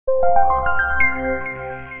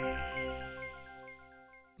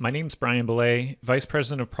My name's Brian Belay, Vice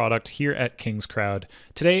President of Product here at KingsCrowd.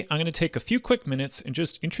 Today, I'm going to take a few quick minutes and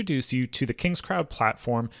just introduce you to the KingsCrowd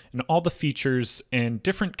platform and all the features and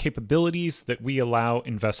different capabilities that we allow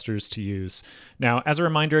investors to use. Now, as a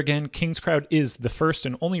reminder again, KingsCrowd is the first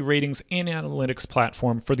and only ratings and analytics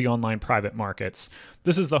platform for the online private markets.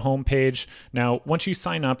 This is the home page. Now, once you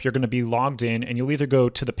sign up, you're going to be logged in and you'll either go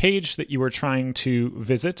to the page that you were trying to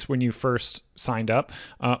visit when you first signed up,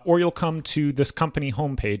 or you'll come to this company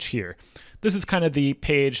homepage here. This is kind of the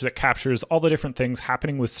page that captures all the different things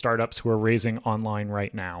happening with startups who are raising online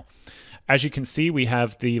right now. As you can see, we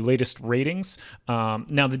have the latest ratings.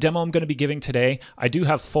 Now, the demo I'm going to be giving today, I do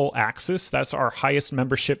have full access. That's our highest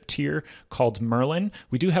membership tier called Merlin.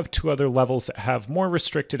 We do have two other levels that have more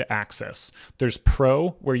restricted access. There's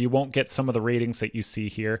Pro, where you won't get some of the ratings that you see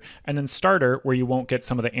here, and then Starter, where you won't get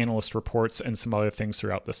some of the analyst reports and some other things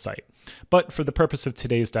throughout the site. But for the purpose of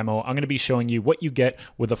today's demo, I'm going to be showing you what you get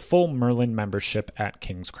with a full Merlin membership at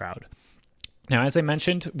KingsCrowd. Now, as I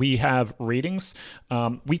mentioned, we have ratings.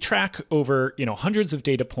 We track over hundreds of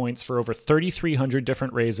data points for over 3,300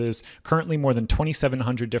 different raises, currently more than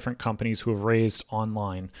 2,700 different companies who have raised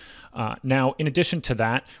online. Now, in addition to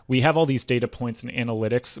that, we have all these data points and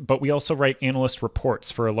analytics, but we also write analyst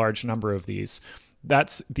reports for a large number of these.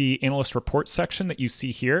 That's the analyst report section that you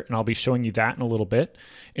see here, and I'll be showing you that in a little bit.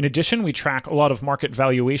 In addition, we track a lot of market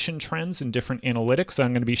valuation trends and different analytics that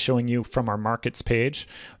I'm going to be showing you from our markets page.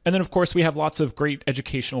 And then, of course, we have lots of great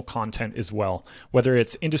educational content as well, whether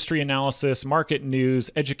it's industry analysis, market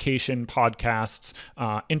news, education, podcasts,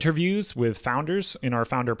 interviews with founders in our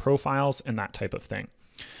founder profiles, and that type of thing.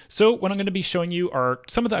 So what I'm going to be showing you are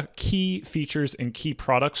some of the key features and key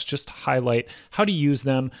products just to highlight how to use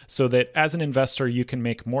them so that as an investor, you can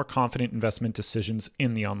make more confident investment decisions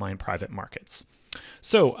in the online private markets.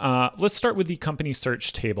 So let's start with the company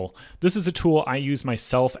search table. This is a tool I use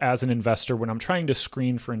myself as an investor when I'm trying to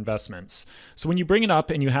screen for investments. So when you bring it up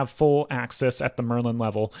and you have full access at the Merlin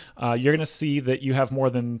level, you're going to see that you have more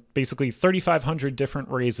than basically 3,500 different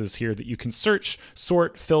raises here that you can search,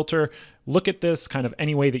 sort, filter, look at this kind of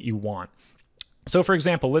any way that you want. So for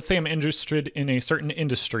example, let's say I'm interested in a certain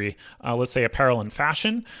industry, let's say apparel and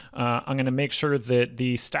fashion. I'm going to make sure that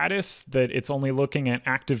the status that it's only looking at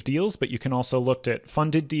active deals, but you can also look at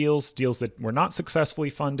funded deals, deals that were not successfully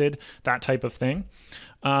funded, that type of thing.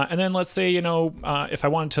 And then let's say, if I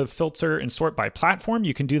wanted to filter and sort by platform,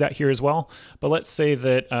 you can do that here as well. But let's say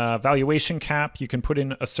that valuation cap, you can put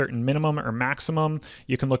in a certain minimum or maximum.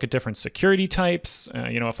 You can look at different security types.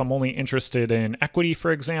 If I'm only interested in equity,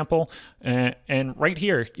 for example, and right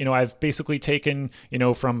here, I've basically taken,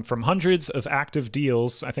 from hundreds of active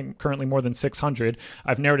deals, I think currently more than 600,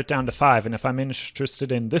 I've narrowed it down to 5. And if I'm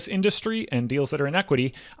interested in this industry and deals that are in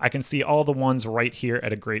equity, I can see all the ones right here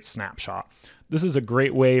at a great snapshot. This is a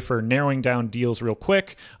great way for narrowing down deals real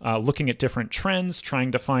quick, looking at different trends,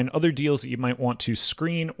 trying to find other deals that you might want to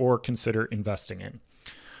screen or consider investing in.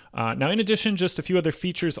 Now, in addition, just a few other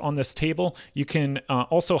features on this table. You can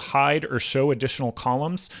also hide or show additional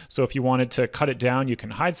columns. So if you wanted to cut it down, you can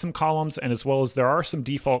hide some columns, and as well as there are some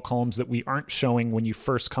default columns that we aren't showing when you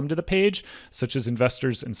first come to the page, such as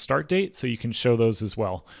investors and start date, so you can show those as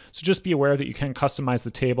well. So just be aware that you can customize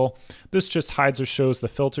the table. This just hides or shows the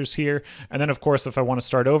filters here. And then, of course, if I want to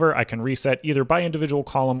start over, I can reset either by individual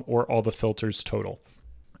column or all the filters total.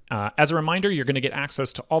 As a reminder, you're going to get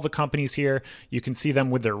access to all the companies here. You can see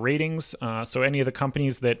them with their ratings. So any of the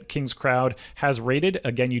companies that KingsCrowd has rated,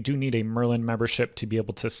 again, you do need a Merlin membership to be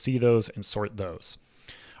able to see those and sort those.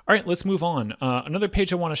 All right, let's move on. Another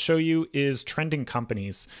page I want to show you is trending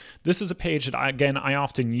companies. This is a page that, I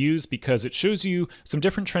often use because it shows you some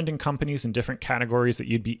different trending companies in different categories that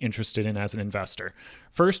you'd be interested in as an investor.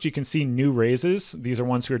 First, you can see new raises. These are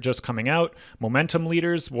ones who are just coming out. Momentum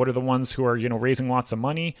leaders, what are the ones who are, raising lots of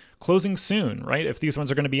money? Closing soon, right? If these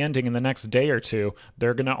ones are going to be ending in the next day or two,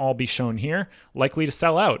 they're going to all be shown here. Likely to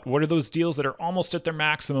sell out. What are those deals that are almost at their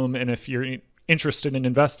maximum? And if you're interested in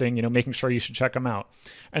investing, making sure you should check them out.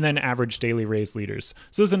 And then average daily raise leaders.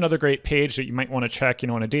 So this is another great page that you might want to check,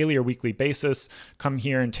 on a daily or weekly basis. Come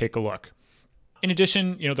here and take a look. In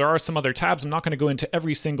addition, there are some other tabs. I'm not going to go into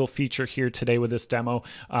every single feature here today with this demo,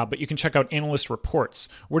 but you can check out analyst reports.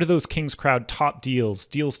 What are those KingsCrowd top deals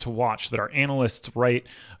to watch that our analysts write,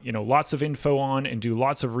 lots of info on and do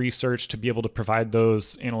lots of research to be able to provide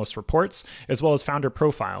those analyst reports, as well as founder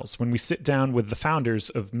profiles when we sit down with the founders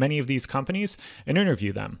of many of these companies and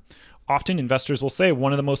interview them. Often investors will say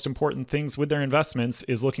one of the most important things with their investments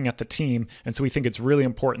is looking at the team. And so we think it's really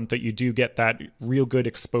important that you do get that real good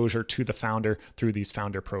exposure to the founder through these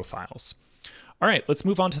founder profiles. All right, let's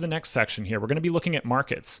move on to the next section here. We're going to be looking at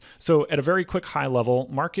markets. So at a very quick high level,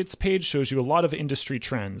 markets page shows you a lot of industry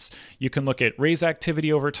trends. You can look at raise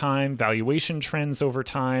activity over time, valuation trends over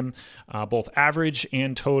time, both average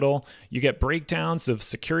and total. You get breakdowns of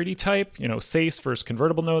security type, SAFE versus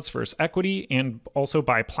convertible notes versus equity, and also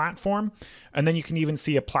by platform. And then you can even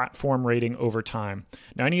see a platform rating over time.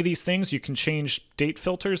 Now, any of these things, you can change date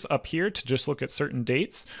filters up here to just look at certain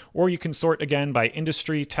dates, or you can sort again by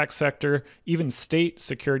industry, tech sector, even state,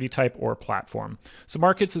 security type, or platform. So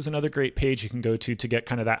markets is another great page you can go to get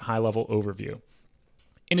kind of that high level overview.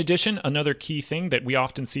 In addition, another key thing that we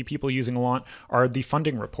often see people using a lot are the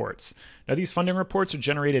funding reports. Now, these funding reports are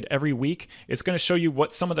generated every week. It's going to show you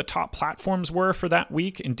what some of the top platforms were for that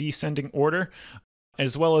week in descending order,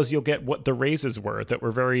 as well as you'll get what the raises were that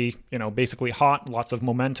were very, basically hot, lots of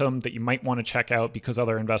momentum that you might want to check out because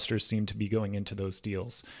other investors seem to be going into those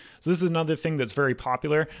deals. So this is another thing that's very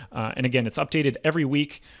popular. And again, it's updated every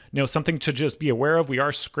week. Something to just be aware of. We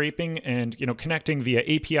are scraping and, connecting via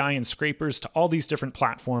API and scrapers to all these different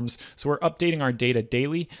platforms. So we're updating our data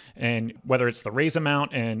daily. And whether it's the raise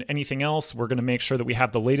amount and anything else, we're going to make sure that we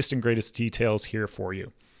have the latest and greatest details here for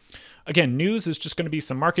you. Again, news is just going to be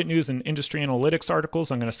some market news and industry analytics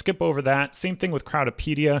articles. I'm going to skip over that. Same thing with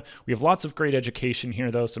Crowdopedia. We have lots of great education here,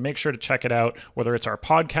 though, so make sure to check it out, whether it's our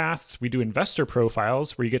podcasts. We do investor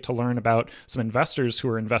profiles where you get to learn about some investors who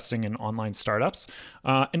are investing in online startups,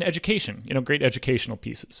 and education, great educational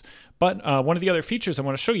pieces. But one of the other features I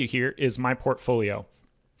want to show you here is my portfolio.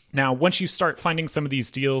 Now, once you start finding some of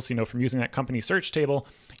these deals, from using that company search table,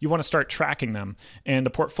 you want to start tracking them. And the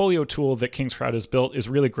portfolio tool that KingsCrowd has built is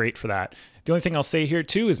really great for that. The only thing I'll say here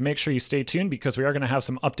too is make sure you stay tuned because we are going to have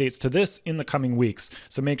some updates to this in the coming weeks.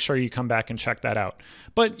 So make sure you come back and check that out.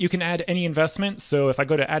 But you can add any investment. So if I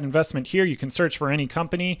go to add investment here, you can search for any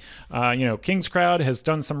company. KingsCrowd has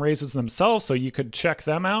done some raises themselves, so you could check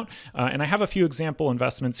them out. And I have a few example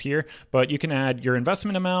investments here, but you can add your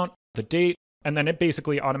investment amount, the date, and then it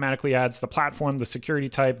basically automatically adds the platform, the security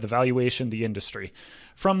type, the valuation, the industry.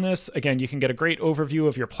 From this, again, you can get a great overview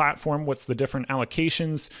of your platform. What's the different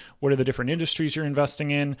allocations? What are the different industries you're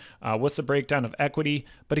investing in? What's the breakdown of equity?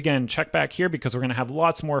 But again, check back here because we're going to have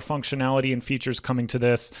lots more functionality and features coming to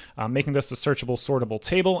this, making this a searchable, sortable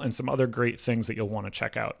table, and some other great things that you'll want to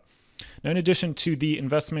check out. Now, in addition to the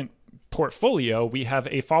investment portfolio, we have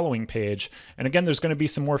a following page. And again, there's going to be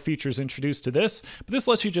some more features introduced to this, but this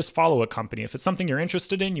lets you just follow a company. If it's something you're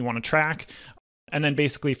interested in, you want to track, and then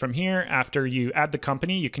basically from here, after you add the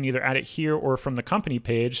company, you can either add it here or from the company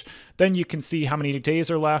page. Then you can see how many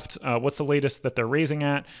days are left, what's the latest that they're raising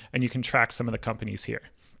at, and you can track some of the companies here.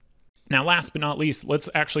 Now, last but not least, let's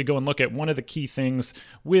actually go and look at one of the key things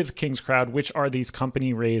with KingsCrowd, which are these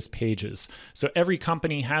company raise pages. So every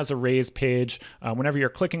company has a raise page. Whenever you're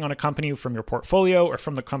clicking on a company from your portfolio or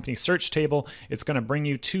from the company search table, it's going to bring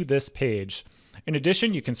you to this page. In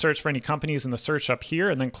addition, you can search for any companies in the search up here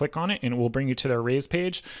and then click on it and it will bring you to their raise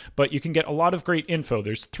page. But you can get a lot of great info.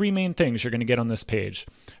 There's three main things you're going to get on this page.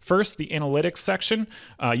 First, the analytics section.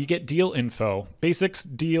 You get deal info, basics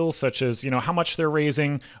deals such as how much they're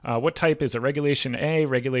raising, what type is it, regulation A,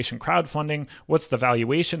 regulation crowdfunding, what's the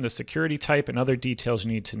valuation, the security type, and other details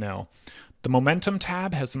you need to know. The momentum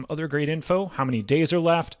tab has some other great info, how many days are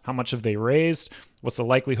left, how much have they raised, what's the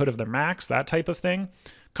likelihood of their max, that type of thing.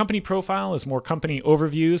 Company profile is more company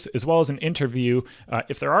overviews, as well as an interview.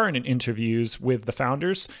 If there are any interviews with the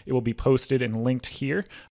founders, it will be posted and linked here.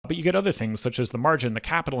 But you get other things such as the margin, the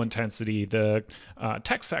capital intensity, the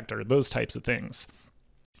tech sector, those types of things.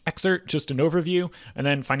 Excerpt, just an overview, and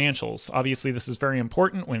then financials. Obviously, this is very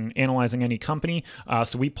important when analyzing any company.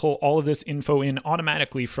 So we pull all of this info in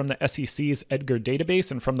automatically from the SEC's Edgar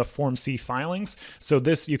database and from the Form C filings. So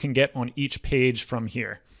this you can get on each page from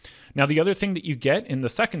here. Now, the other thing that you get in the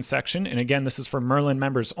second section, and again, this is for Merlin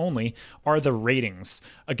members only, are the ratings.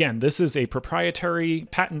 Again, this is a proprietary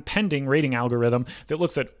patent pending rating algorithm that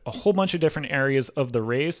looks at a whole bunch of different areas of the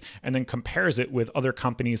raise and then compares it with other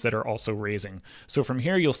companies that are also raising. So from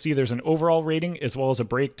here, you'll see there's an overall rating as well as a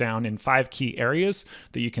breakdown in 5 key areas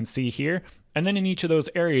that you can see here. And then in each of those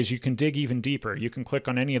areas, you can dig even deeper. You can click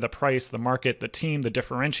on any of the price, the market, the team, the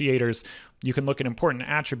differentiators. You can look at important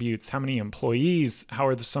attributes, how many employees, how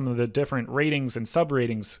are some of the different ratings and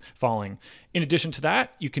sub-ratings falling. In addition to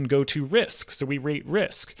that, you can go to risk. So we rate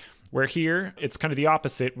risk, where here it's kind of the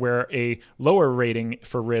opposite, where a lower rating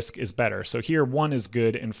for risk is better. So here 1 is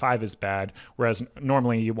good and 5 is bad, whereas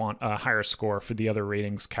normally you want a higher score for the other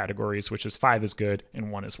ratings categories, which is 5 is good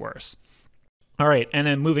and 1 is worse. All right, and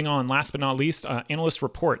then moving on, last but not least, analyst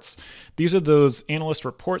reports. These are those analyst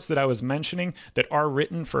reports that I was mentioning that are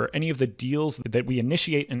written for any of the deals that we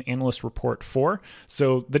initiate an analyst report for.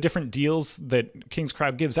 So the different deals that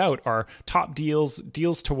KingsCrowd gives out are top deals,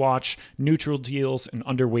 deals to watch, neutral deals, and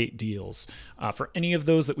underweight deals. For any of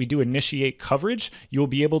those that we do initiate coverage, you'll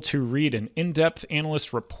be able to read an in-depth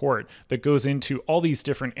analyst report that goes into all these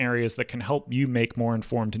different areas that can help you make more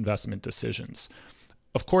informed investment decisions.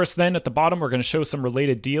 Of course, then at the bottom, we're going to show some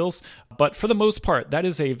related deals. But for the most part, that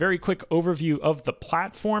is a very quick overview of the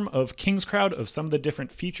platform of KingsCrowd, of some of the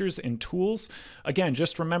different features and tools. Again,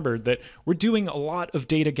 just remember that we're doing a lot of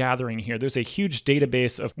data gathering here. There's a huge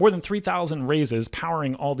database of more than 3,000 raises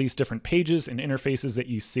powering all these different pages and interfaces that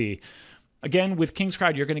you see. Again, with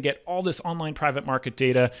KingsCrowd, you're going to get all this online private market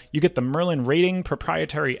data. You get the Merlin rating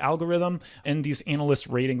proprietary algorithm and these analyst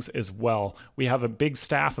ratings as well. We have a big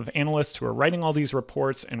staff of analysts who are writing all these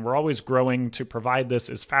reports, and we're always growing to provide this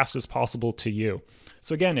as fast as possible to you.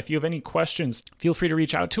 So again, if you have any questions, feel free to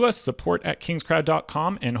reach out to us,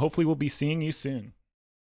 support@kingscrowd.com, and hopefully we'll be seeing you soon.